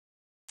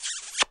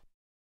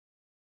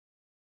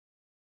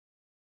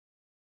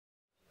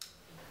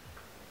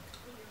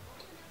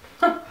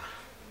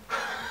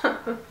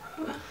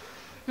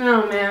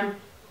Oh, man.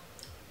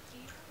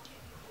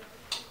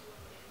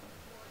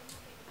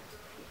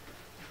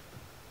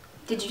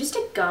 Did you just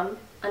stick gum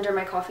under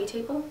my coffee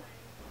table?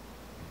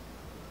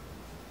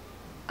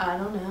 I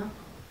don't know.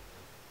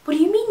 What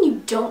do you mean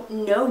you don't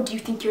know? Do you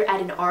think you're at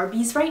an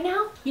Arby's right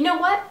now? You know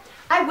what?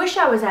 I wish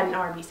I was at an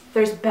Arby's.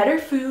 There's better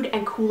food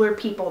and cooler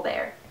people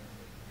there.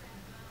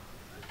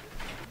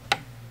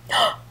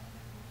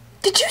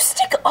 Did you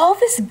stick all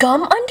this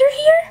gum under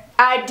here?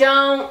 I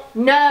don't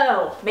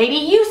know. Maybe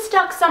you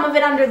stuck some of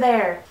it under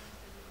there.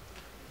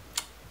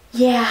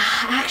 Yeah,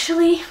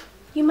 actually,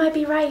 you might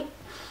be right.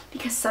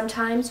 Because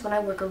sometimes when I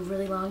work a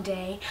really long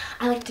day,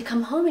 I like to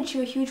come home and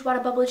chew a huge wad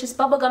of bubblicious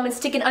bubble gum and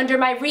stick it under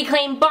my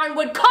reclaimed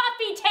barnwood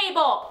coffee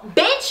table!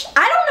 Bitch,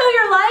 I don't know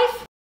your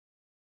life.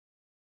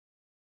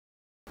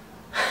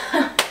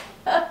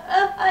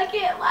 I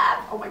can't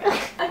laugh. Oh my god.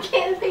 I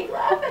can't fake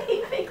laugh. I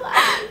hate fake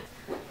laughing.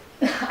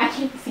 I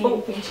can't see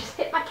anything. Just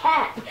hit my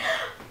cat.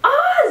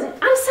 Oz!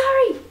 I'm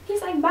sorry!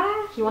 He's like,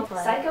 bye. He wants to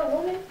play. Psycho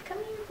woman, come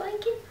here,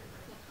 blanket.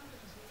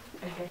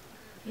 Okay.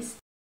 These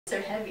are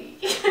heavy.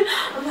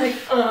 I'm like,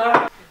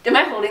 am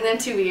I holding them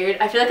too weird?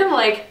 I feel like I'm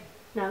like,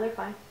 No, they're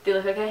fine. they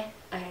look okay?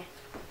 Okay.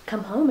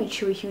 Come home and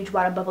chew a huge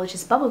wad of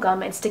bubblicious bubble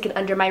gum and stick it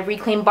under my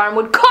reclaimed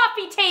barnwood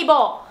coffee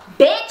table!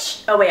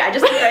 Bitch! Oh wait, I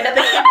just looked right at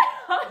the camera.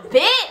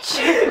 Bitch!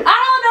 I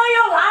don't know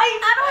your life!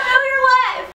 I don't know your life!